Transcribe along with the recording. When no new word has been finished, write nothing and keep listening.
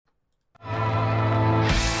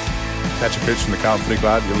Patrick Cooch from the Carlton Footy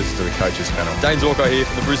Club. You're listening to the Coaches Panel. James Walker here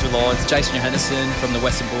from the Brisbane Lions. Jason Johannesson from the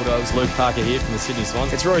Western Bulldogs. Luke Parker here from the Sydney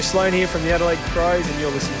Swans. It's Rory Sloane here from the Adelaide Crows, and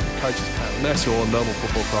you're listening to the Coaches Panel. Max Orr, Melbourne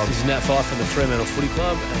Football Club. This is Nat Fyfe from the Fremantle Footy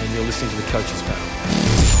Club, and you're listening to the Coaches Panel.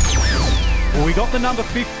 Well, we got the number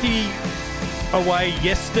 50 away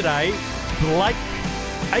yesterday. Blake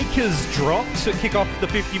Acres dropped to kick off the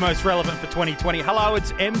 50 most relevant for 2020. Hello,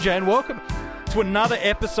 it's MJ, and welcome to another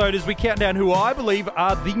episode as we count down who I believe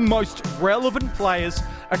are the most relevant players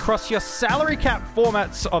across your salary cap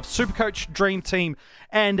formats of Supercoach, Dream Team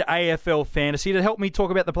and AFL Fantasy. To help me talk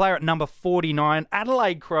about the player at number 49,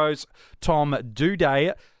 Adelaide Crows, Tom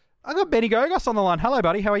Doedee. I got Benny Gogos on the line. Hello,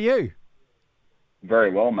 buddy. How are you? Very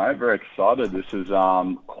well, mate. Very excited. This is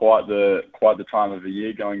quite the time of the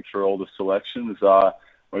year going through all the selections.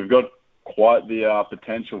 We've got quite the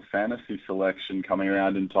potential fantasy selection coming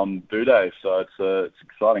around in Tom Doedee, so it's an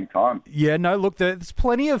exciting time. Yeah, no, look, there's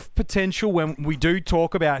plenty of potential when we do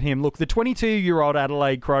talk about him. Look, the 22-year-old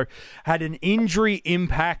Adelaide Crow had an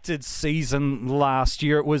injury-impacted season last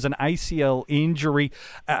year. It was an ACL injury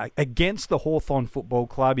against the Hawthorn Football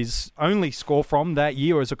Club. His only score from that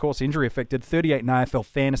year was, of course, injury-affected, 38 in AFL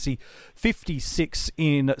Fantasy, 56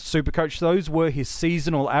 in Supercoach. Those were his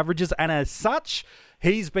seasonal averages, and as such,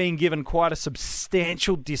 he's been given quite a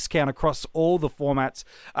substantial discount across all the formats.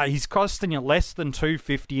 He's costing you less than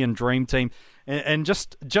 $250 in Dream Team and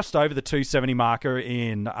just over the $270 marker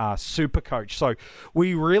in Supercoach. So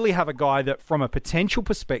we really have a guy that, from a potential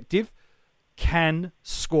perspective, can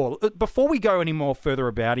score. Before we go any more further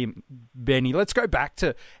about him, Benny, let's go back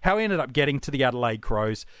to how he ended up getting to the Adelaide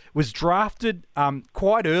Crows. Was drafted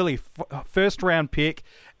quite early, first round pick.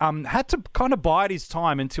 Had to kind of bide his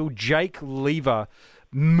time until Jake Lever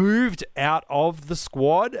moved out of the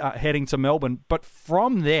squad heading to Melbourne. But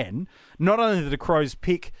from then, not only did the Crows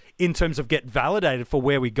pick in terms of get validated for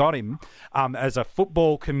where we got him as a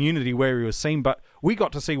football community where he was seen, but we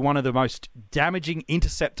got to see one of the most damaging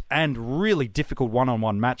intercept and really difficult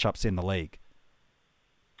one-on-one matchups in the league.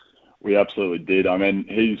 We absolutely did. I mean,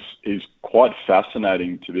 he's quite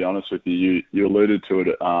fascinating, to be honest with you. You alluded to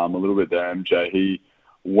it a little bit there, MJ. He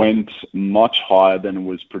went much higher than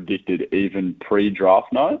was predicted even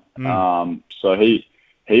pre-draft night. So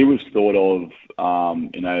he was thought of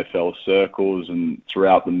in AFL circles and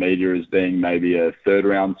throughout the media as being maybe a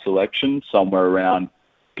third-round selection, somewhere around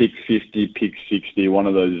pick 50, pick 60, one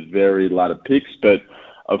of those very latter picks. But,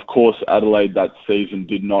 of course, Adelaide that season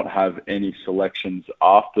did not have any selections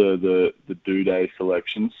after the Doedee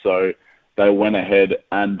selection, so they went ahead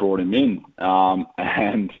and brought him in.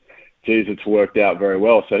 And geez, it's worked out very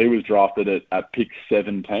well. So he was drafted at pick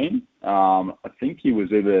 17. I think he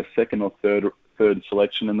was either a second or third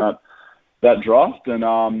selection in that draft.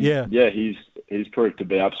 And he's proved to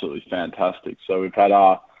be absolutely fantastic. So we've had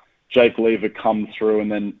Jake Lever come through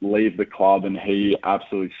and then leave the club, and he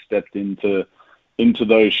absolutely stepped into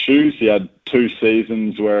those shoes. He had 2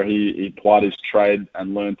 seasons where he plied his trade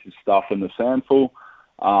and learned his stuff in the SANFL,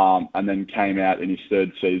 and then came out in his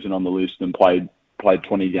 3rd season on the list and played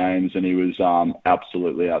 20 games, and he was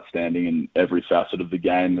absolutely outstanding in every facet of the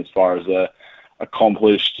game as far as a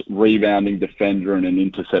accomplished rebounding defender and an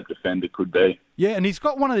intercept defender could be. Yeah, and he's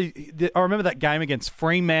got one of I remember that game against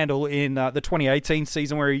Fremantle in the 2018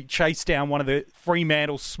 season where he chased down one of the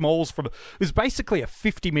Fremantle smalls it was basically a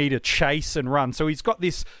 50-metre chase and run. So he's got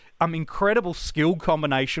this incredible skill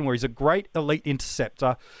combination where he's a great elite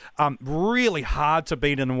interceptor, really hard to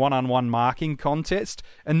beat in a one-on-one marking contest,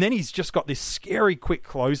 and then he's just got this scary quick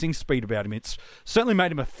closing speed about him. It's certainly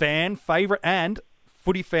made him a fan favourite, and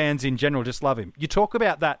footy fans in general just love him. You talk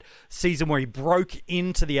about that season where he broke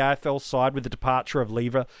into the AFL side with the departure of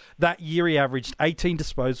Lever. That year he averaged 18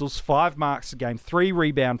 disposals, 5 marks a game, 3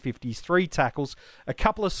 rebound 50s, 3 tackles, a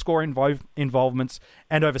couple of score involvements,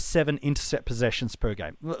 and over 7 intercept possessions per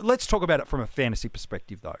game. Let's talk about it from a fantasy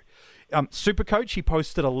perspective, though. Supercoach, he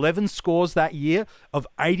posted 11 scores that year of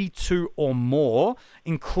 82 or more,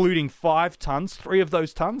 including 5 tons. 3 of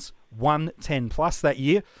those tons, 110 plus that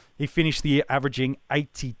year. He finished the year averaging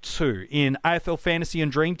 82. In AFL Fantasy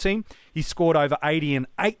and Dream Team, he scored over 80 in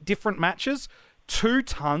 8 different matches, 2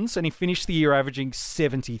 tons, and he finished the year averaging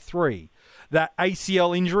 73. That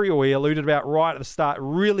ACL injury, or we alluded about right at the start,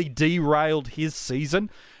 really derailed his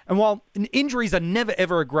season. And while injuries are never,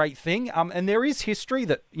 ever a great thing, and there is history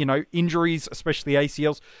that, injuries, especially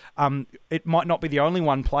ACLs, it might not be the only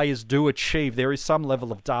one players do achieve. There is some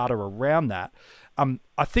level of data around that.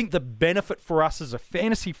 I think the benefit for us as a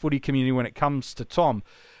fantasy footy community when it comes to Tom,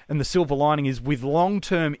 and the silver lining is with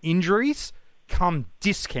long-term injuries come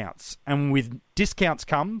discounts. And with discounts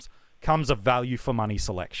comes a value for money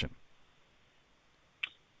selection.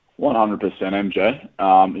 100%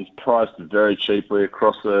 MJ. He's priced very cheaply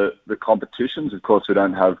across the competitions. Of course, we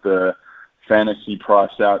don't have the fantasy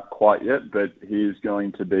price out quite yet, but he is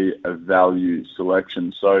going to be a value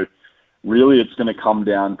selection. So really it's going to come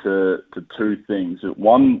down to two things.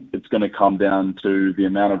 One, it's going to come down to the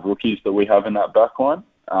amount of rookies that we have in that backline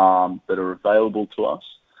that are available to us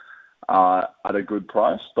at a good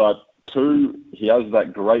price. But two, he has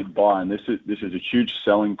that great buy, and this is a huge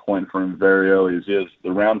selling point for him very early, as he has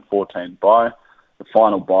the round 14 buy, the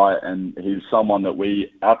final buy, and he's someone that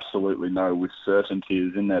we absolutely know with certainty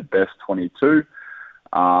is in their best 22.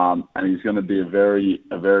 And he's going to be a very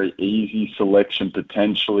easy selection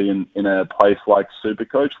potentially in a place like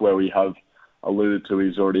Supercoach, where we have alluded to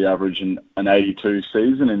he's already averaging an 82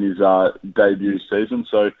 season in his debut season.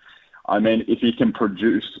 So, I mean, if he can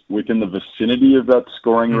produce within the vicinity of that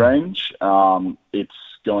scoring range, it's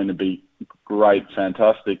going to be great,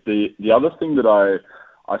 fantastic. The other thing that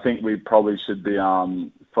I think we probably should be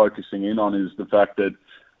focusing in on is the fact that,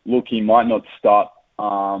 look, he might not start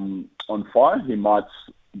on fire. He might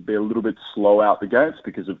be a little bit slow out the gates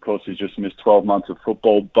because, of course, he's just missed 12 months of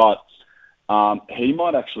football. But he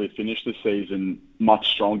might actually finish the season much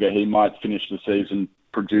stronger. He might finish the season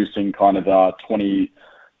producing kind of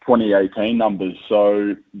 2018 numbers.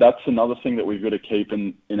 So that's another thing that we've got to keep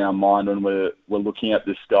in our mind when we're looking at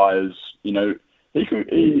this guy. As you know,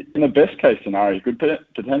 he in a best case scenario, he could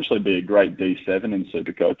potentially be a great D7 in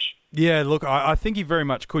Supercoach. Yeah, look, I think he very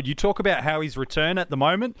much could. You talk about how his return at the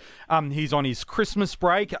moment. He's on his Christmas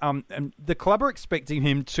break, and the club are expecting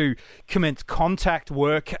him to commence contact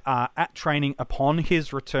work at training upon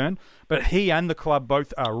his return. But he and the club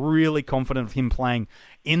both are really confident of him playing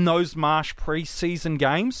in those Marsh pre-season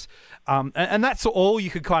games. And that's all you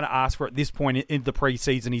could kind of ask for at this point in the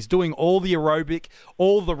pre-season. He's doing all the aerobic,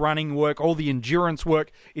 all the running work, all the endurance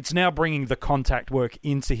work. It's now bringing the contact work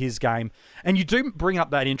into his game. And you do bring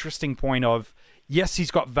up that interesting point of, yes,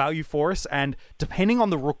 he's got value for us, and depending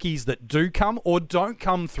on the rookies that do come or don't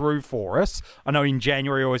come through for us, I know in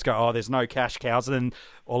January we always go, oh, there's no cash cows, and then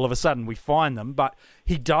all of a sudden we find them, but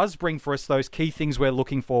he does bring for us those key things we're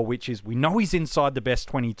looking for, which is we know he's inside the best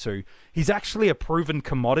 22. He's actually a proven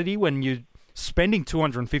commodity when you're spending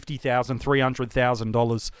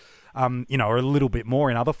 $250,000, $300,000, or a little bit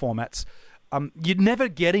more in other formats. You're never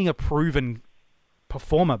getting a proven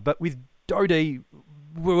performer, but with Dodie,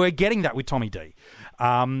 we're getting that with Tommy D.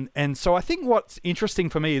 And so I think what's interesting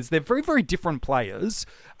for me is they're very, very different players.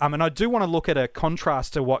 And I do want to look at a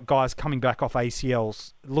contrast to what guys coming back off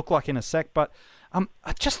ACLs look like in a sec. But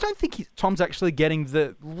I just don't think Tom's actually getting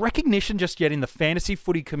the recognition just yet in the fantasy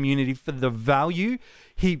footy community for the value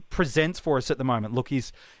he presents for us at the moment. Look,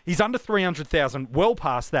 he's under 300,000, well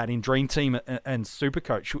past that in Dream Team and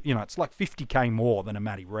Supercoach. You know, it's like 50K more than a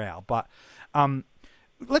Matty Rowell. But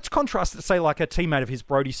let's contrast it, say, like a teammate of his,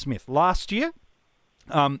 Brodie Smith. Last year,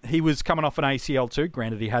 he was coming off an ACL too.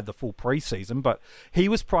 Granted, he had the full preseason, but he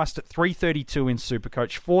was priced at $332 in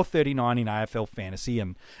Supercoach, $439 in AFL Fantasy,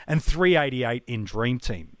 and $388 in Dream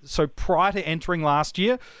Team. So prior to entering last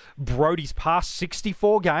year, Brodie's past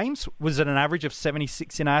 64 games was at an average of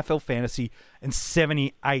 76 in AFL Fantasy and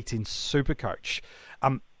 78 in Supercoach.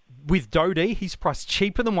 With Dodie, he's priced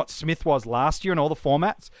cheaper than what Smith was last year in all the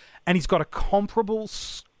formats, and he's got a comparable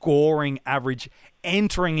scoring average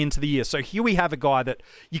entering into the year. So here we have a guy that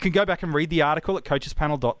you can go back and read the article at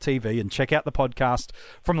coachespanel.tv and check out the podcast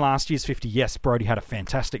from last year's 50. Yes, Brodie had a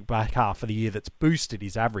fantastic back half of the year that's boosted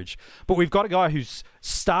his average. But we've got a guy who's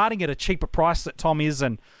starting at a cheaper price that Tom is,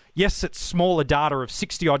 and yes, it's smaller data of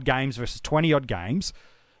 60-odd games versus 20-odd games,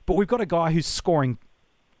 but we've got a guy who's scoring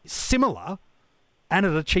similar and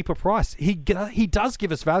at a cheaper price. He does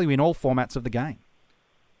give us value in all formats of the game.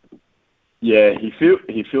 Yeah,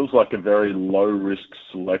 he feels like a very low-risk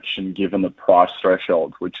selection given the price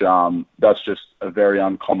threshold, which that's just a very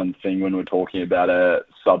uncommon thing when we're talking about a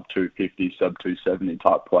sub-250, sub-270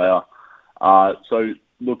 type player. So,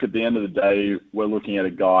 look, at the end of the day, we're looking at a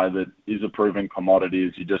guy that is a proven commodity,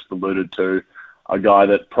 as you just alluded to, a guy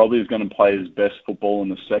that probably is going to play his best football in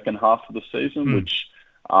the second half of the season, which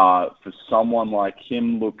for someone like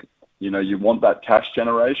him, look, you want that cash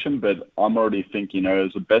generation, but I'm already thinking,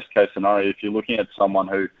 as a best case scenario, if you're looking at someone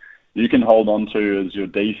who you can hold on to as your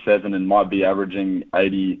D7 and might be averaging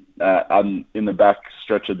 80 in the back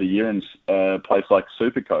stretch of the year in a place like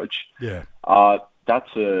Supercoach,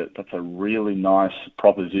 that's a really nice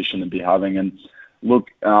proposition to be having. And look,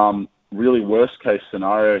 really worst case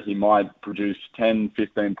scenario, he might produce 10,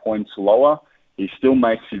 15 points lower. He still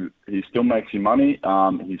makes you money.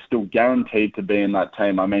 He's still guaranteed to be in that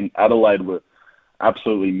team. I mean, Adelaide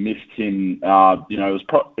absolutely missed him.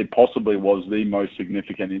 It possibly was the most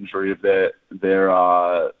significant injury of their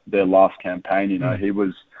last campaign. He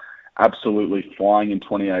was absolutely flying in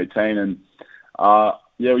 2018, and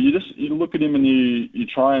you look at him and you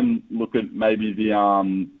try and look at maybe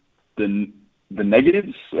the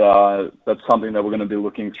negatives. That's something that we're going to be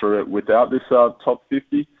looking through it without this top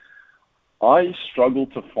 50. I struggle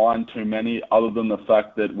to find too many, other than the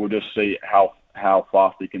fact that we'll just see how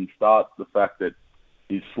fast he can start. The fact that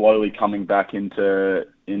he's slowly coming back into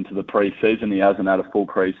the pre-season. He hasn't had a full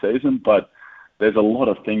pre-season, but there's a lot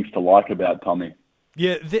of things to like about Tommy.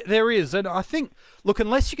 Yeah, there is. And I think, look,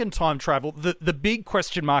 unless you can time travel, the big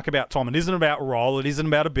question mark about Tom, it isn't about role, it isn't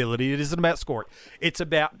about ability, it isn't about scoring. It's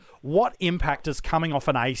about what impact does coming off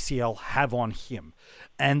an ACL have on him.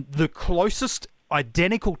 And the closest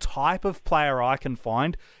identical type of player I can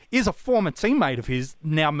find is a former teammate of his,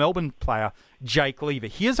 now Melbourne player, Jake Lever.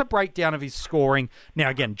 Here's a breakdown of his scoring. Now,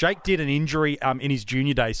 again, Jake did an injury in his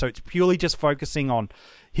junior days, so it's purely just focusing on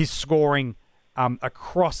his scoring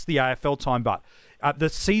across the AFL time. But the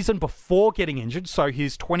season before getting injured, so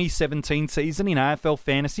his 2017 season in AFL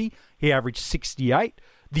Fantasy, he averaged 68.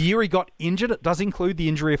 The year he got injured, it does include the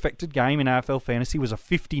injury-affected game in AFL Fantasy, was a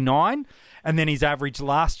 59. And then his average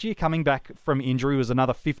last year, coming back from injury, was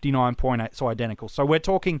another 59.8, so identical. So we're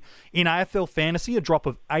talking, in AFL Fantasy, a drop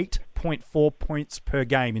of 8.4 points per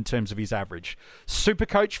game in terms of his average.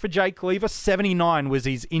 Supercoach for Jake Lever, 79 was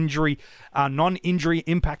his non-injury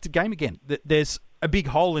impacted game. Again, there's a big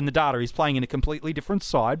hole in the data. He's playing in a completely different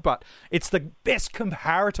side, but it's the best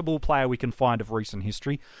comparable player we can find of recent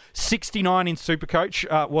history. 69 in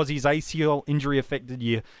Supercoach was his ACL injury-affected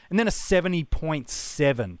year, and then a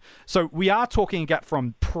 70.7. So we are talking a gap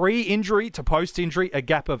from pre-injury to post-injury, a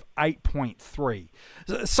gap of 8.3.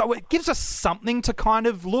 So it gives us something to kind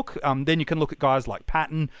of look. Then you can look at guys like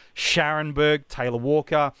Patton, Scharenberg, Taylor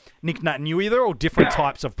Walker, Nick Naitanui. They're all different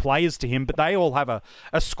types of players to him, but they all have a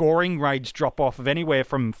scoring range drop-off of anywhere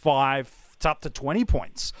from 5 to up to 20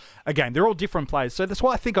 points a game. They're all different players. So that's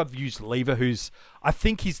why I think I've used Lever, I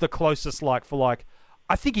think he's the closest like for like.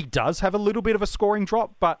 I think he does have a little bit of a scoring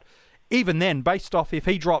drop, but even then, based off if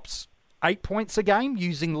he drops 8 points a game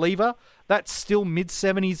using Lever, that's still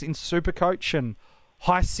mid-70s in Supercoach and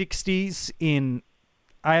high 60s in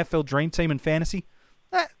AFL Dream Team and Fantasy.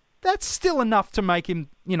 That's still enough to make him,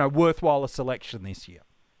 worthwhile a selection this year.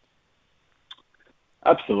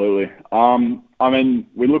 Absolutely.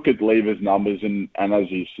 We look at Lever's numbers, and as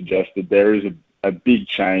you suggested, there is a big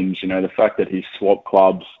change. The fact that he swapped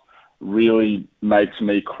clubs really makes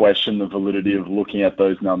me question the validity of looking at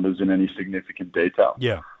those numbers in any significant detail.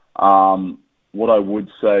 Yeah. What I would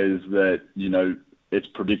say is that, it's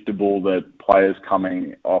predictable that players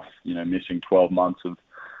coming off, missing 12 months of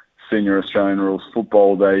senior Australian rules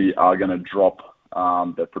football, they are going to drop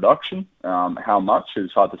their production. How much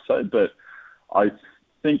is hard to say, but I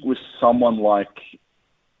think with someone like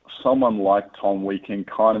Tom, we can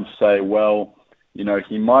kind of say, well,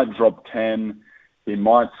 he might drop 10, he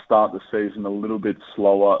might start the season a little bit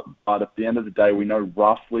slower, but at the end of the day, we know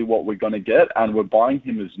roughly what we're going to get, and we're buying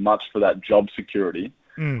him as much for that job security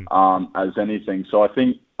as anything. So I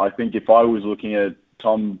think if I was looking at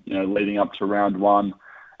Tom, leading up to round one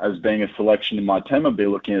as being a selection in my team, I'd be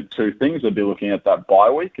looking at two things. I'd be looking at that bye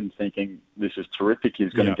week and thinking this is terrific.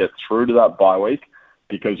 He's going to get through to that bye week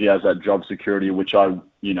because he has that job security, which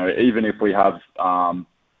even if we have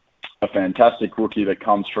a fantastic rookie that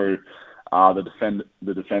comes through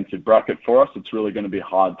the defensive bracket for us, it's really going to be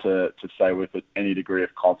hard to say with any degree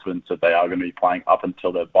of confidence that they are going to be playing up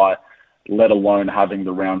until their bye, let alone having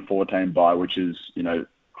the round 14 bye, which is,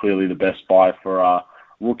 clearly the best bye for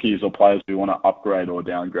rookies or players who want to upgrade or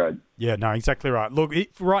downgrade. Yeah, no, exactly right. Look,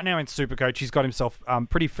 right now in Supercoach, he's got himself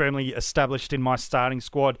pretty firmly established in my starting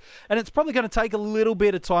squad, and it's probably going to take a little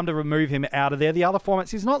bit of time to remove him out of there. The other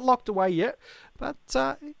formats, he's not locked away yet, but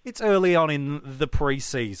it's early on in the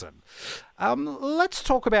preseason. Let's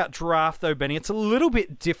talk about draft, though, Benny. It's a little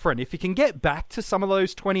bit different. If you can get back to some of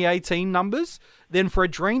those 2018 numbers, then for a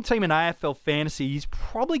dream team in AFL Fantasy, he's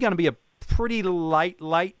probably going to be a pretty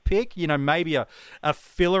late pick, maybe a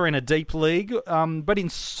filler in a deep league. But in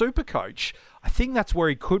Supercoach, I think that's where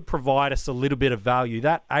he could provide us a little bit of value.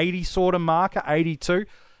 That 80 sort of marker, 82,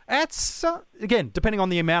 that's, again, depending on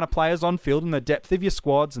the amount of players on field and the depth of your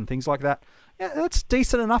squads and things like that, yeah, that's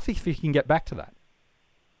decent enough if you can get back to that.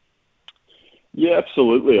 Yeah,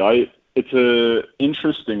 absolutely. It's a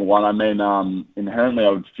interesting one. Inherently, I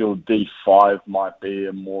would feel D5 might be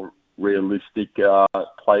a more realistic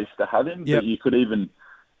place to have him, but you could even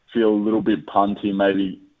feel a little bit punty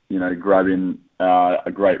maybe grabbing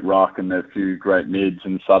a great ruck and a few great mids,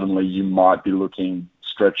 and suddenly you might be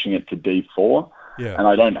stretching it to D4. Yeah. And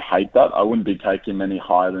I don't hate that. I wouldn't be taking him any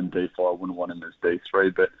higher than D4. I wouldn't want him as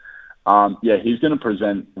D3. But, he's going to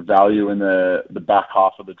present value in the back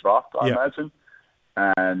half of the draft, I imagine.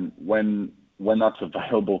 And when that's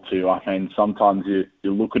available to you, I mean, sometimes you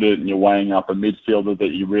look at it and you're weighing up a midfielder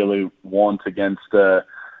that you really want against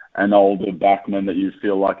an older backman that you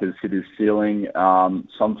feel like has hit his ceiling.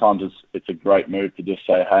 Sometimes it's a great move to just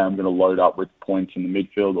say, hey, I'm going to load up with points in the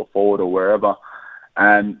midfield or forward or wherever.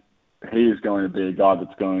 And he is going to be a guy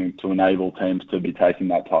that's going to enable teams to be taking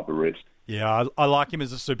that type of risk. Yeah, I like him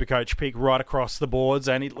as a Supercoach pick right across the boards,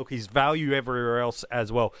 and his value everywhere else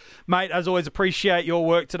as well. Mate, as always, appreciate your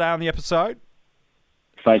work today on the episode.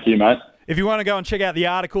 Thank you, mate. If you want to go and check out the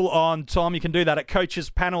article on Tom, you can do that at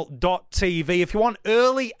coachespanel.tv. If you want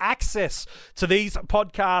early access to these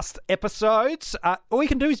podcast episodes, all you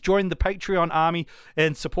can do is join the Patreon army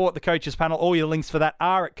and support the Coaches Panel. All your links for that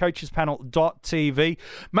are at coachespanel.tv.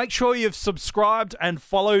 Make sure you've subscribed and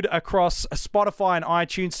followed across Spotify and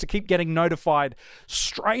iTunes to keep getting notified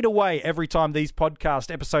straight away every time these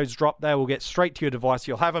podcast episodes drop. They will get straight to your device.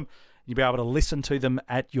 You'll have them. You'll be able to listen to them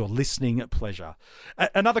at your listening pleasure.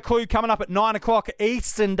 Another clue coming up at 9 o'clock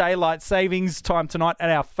Eastern Daylight Savings time tonight at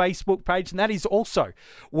our Facebook page. And that is also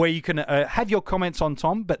where you can have your comments on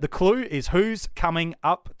Tom. But the clue is who's coming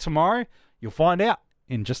up tomorrow. You'll find out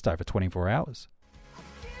in just over 24 hours.